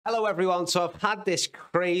Hello everyone. So I've had this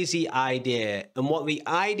crazy idea, and what the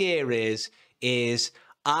idea is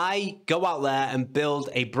I go out there and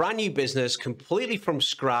build a brand new business completely from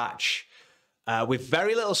scratch with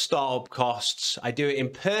very little startup costs. I do it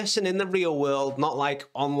in person in the real world, not like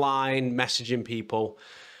online messaging people,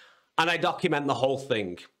 and I document the whole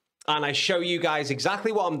thing. And I show you guys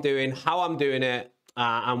exactly what I'm doing, how I'm doing it,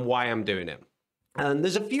 and why I'm doing it. And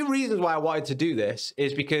there's a few reasons why I wanted to do this,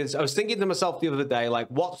 is because I was thinking to myself the other day, like,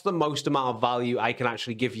 what's the most amount of value I can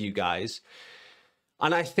actually give you guys?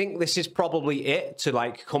 And I think this is probably it, to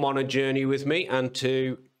like come on a journey with me and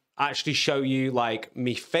to actually show you like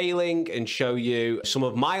me failing and show you some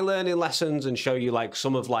of my learning lessons and show you like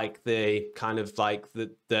some of like the kind of like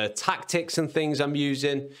the tactics and things I'm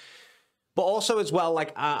using. But also as well,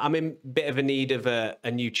 like I'm in a bit of a need of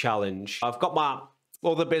a new challenge. I've got my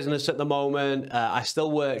other business at the moment. I still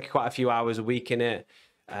work quite a few hours a week in it,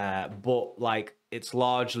 but like it's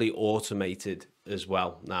largely automated as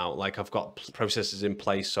well now. Like I've got processes in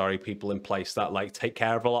place, people in place that like take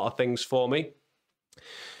care of a lot of things for me.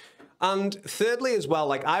 And thirdly as well,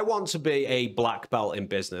 like I want to be a black belt in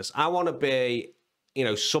business. I want to be, you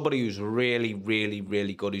know, somebody who's really, really,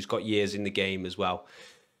 really good, who's got years in the game as well.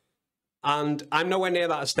 And I'm nowhere near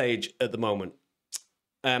that stage at the moment.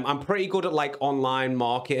 I'm pretty good at like online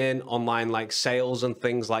marketing, online like sales and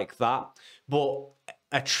things like that. But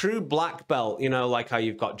a true black belt, you know, like how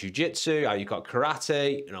you've got jiu-jitsu, how you've got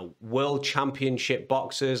karate, you know, world championship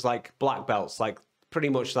boxers, like black belts, like pretty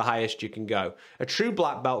much the highest you can go. A true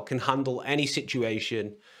black belt can handle any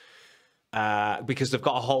situation because they've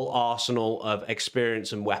got a whole arsenal of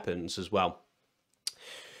experience and weapons as well.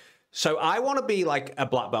 So I want to be like a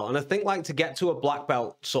black belt. And I think like to get to a black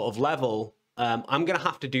belt sort of level, I'm going to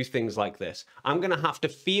have to do things like this. I'm going to have to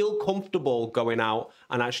feel comfortable going out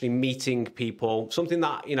and actually meeting people, something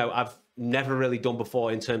that, you know, I've never really done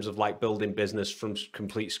before in terms of like building business from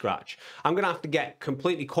complete scratch. I'm going to have to get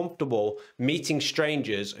completely comfortable meeting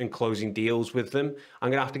strangers and closing deals with them.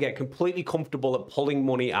 I'm going to have to get completely comfortable at pulling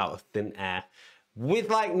money out of thin air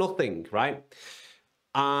with like nothing, right?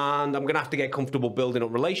 And I'm going to have to get comfortable building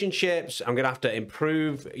up relationships. I'm going to have to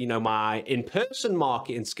improve, you know, my in-person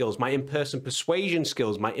marketing skills, my in-person persuasion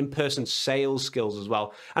skills, my in-person sales skills as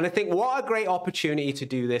well. And I think what a great opportunity to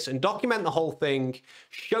do this and document the whole thing,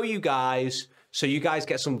 show you guys, so you guys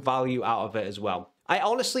get some value out of it as well. I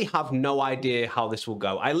honestly have no idea how this will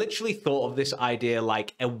go. I literally thought of this idea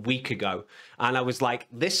like a week ago, and I was like,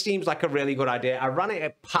 this seems like a really good idea. I ran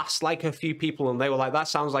it past like a few people and they were like, that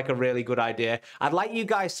sounds like a really good idea. I'd like you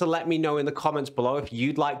guys to let me know in the comments below if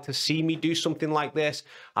you'd like to see me do something like this,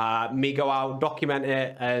 me go out, document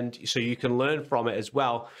it, and so you can learn from it as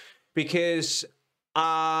well. Because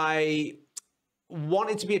I want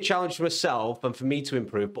it to be a challenge for myself and for me to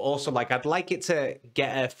improve, but also like I'd like it to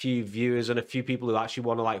get a few viewers and a few people who actually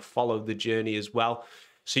want to like follow the journey as well,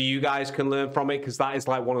 so you guys can learn from it, because that is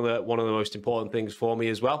like one of the most important things for me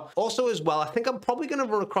as well. Also as well, I think I'm probably going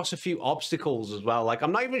to run across a few obstacles as well. Like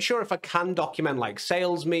I'm not even sure if I can document like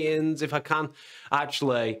sales meetings, if I can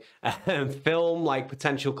actually film like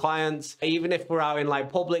potential clients, even if we're out in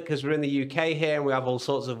like public, because we're in the UK here and we have all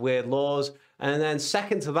sorts of weird laws. And then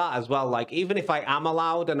second to that as well, like even if I am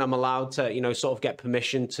allowed and I'm allowed to, you know, sort of get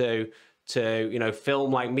permission to you know,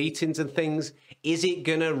 film like meetings and things, is it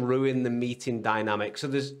gonna ruin the meeting dynamic?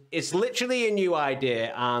 So it's literally a new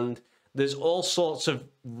idea, and there's all sorts of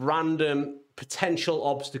random potential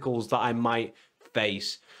obstacles that I might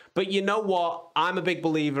face. But you know what? I'm a big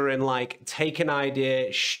believer in like take an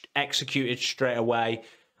idea, execute it straight away.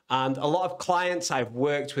 And a lot of clients I've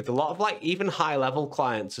worked with, a lot of like even high level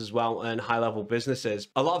clients as well, and high level businesses,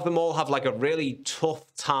 a lot of them all have like a really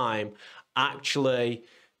tough time actually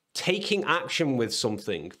taking action with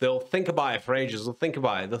something. They'll think about it for ages. They'll think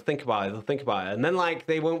about it. They'll think about it. They'll think about it. And then like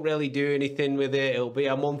they won't really do anything with it. It'll be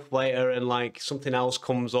a month later and like something else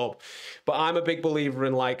comes up. But I'm a big believer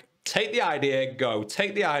in like, take the idea, go.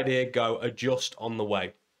 Take the idea, go. Adjust on the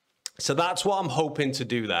way. So that's what I'm hoping to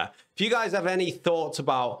do there. If you guys have any thoughts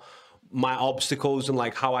about my obstacles and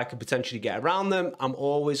like how I could potentially get around them, I'm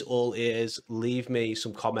always all ears. Leave me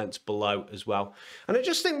some comments below as well. And I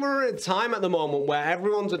just think we're at a time at the moment where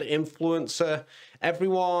everyone's an influencer.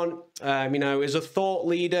 Everyone, you know, is a thought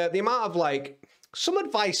leader. The amount of like, some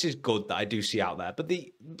advice is good that I do see out there, but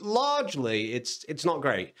largely it's not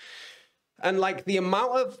great. And like the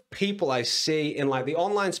amount of people I see in like the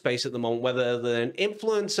online space at the moment, whether they're an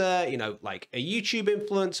influencer, you know, like a YouTube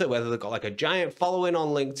influencer, whether they've got like a giant following on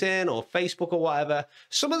LinkedIn or Facebook or whatever,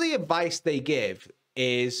 some of the advice they give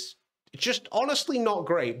is just honestly not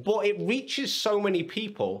great, but it reaches so many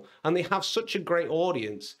people and they have such a great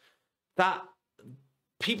audience that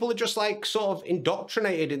people are just like sort of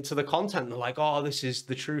indoctrinated into the content. They're like, oh, this is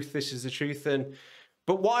the truth, this is the truth.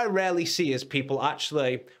 But what I rarely see is people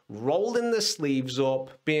actually rolling their sleeves up,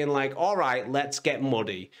 being like, all right, let's get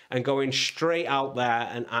muddy, and going straight out there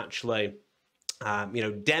and actually,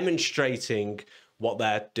 demonstrating what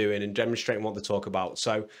they're doing and demonstrating what they talk about.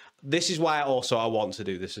 So this is why I want to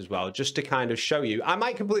do this as well, just to kind of show you. I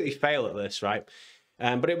might completely fail at this, right?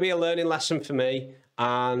 But it'd be a learning lesson for me.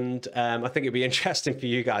 And I think it'd be interesting for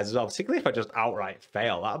you guys as well, particularly if I just outright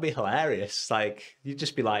fail. That'd be hilarious. Like, you'd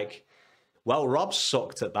just be like, well, Rob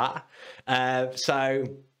sucked at that. So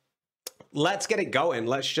let's get it going.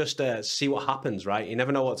 Let's just see what happens, right? You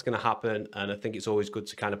never know what's going to happen. And I think it's always good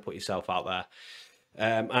to kind of put yourself out there.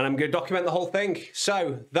 And I'm going to document the whole thing.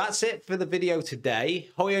 So that's it for the video today.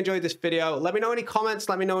 Hope you enjoyed this video. Let me know any comments.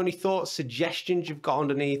 Let me know any thoughts, suggestions you've got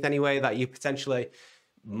underneath, anyway, that you potentially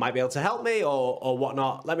might be able to help me or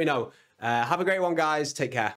whatnot. Let me know. Have a great one, guys. Take care.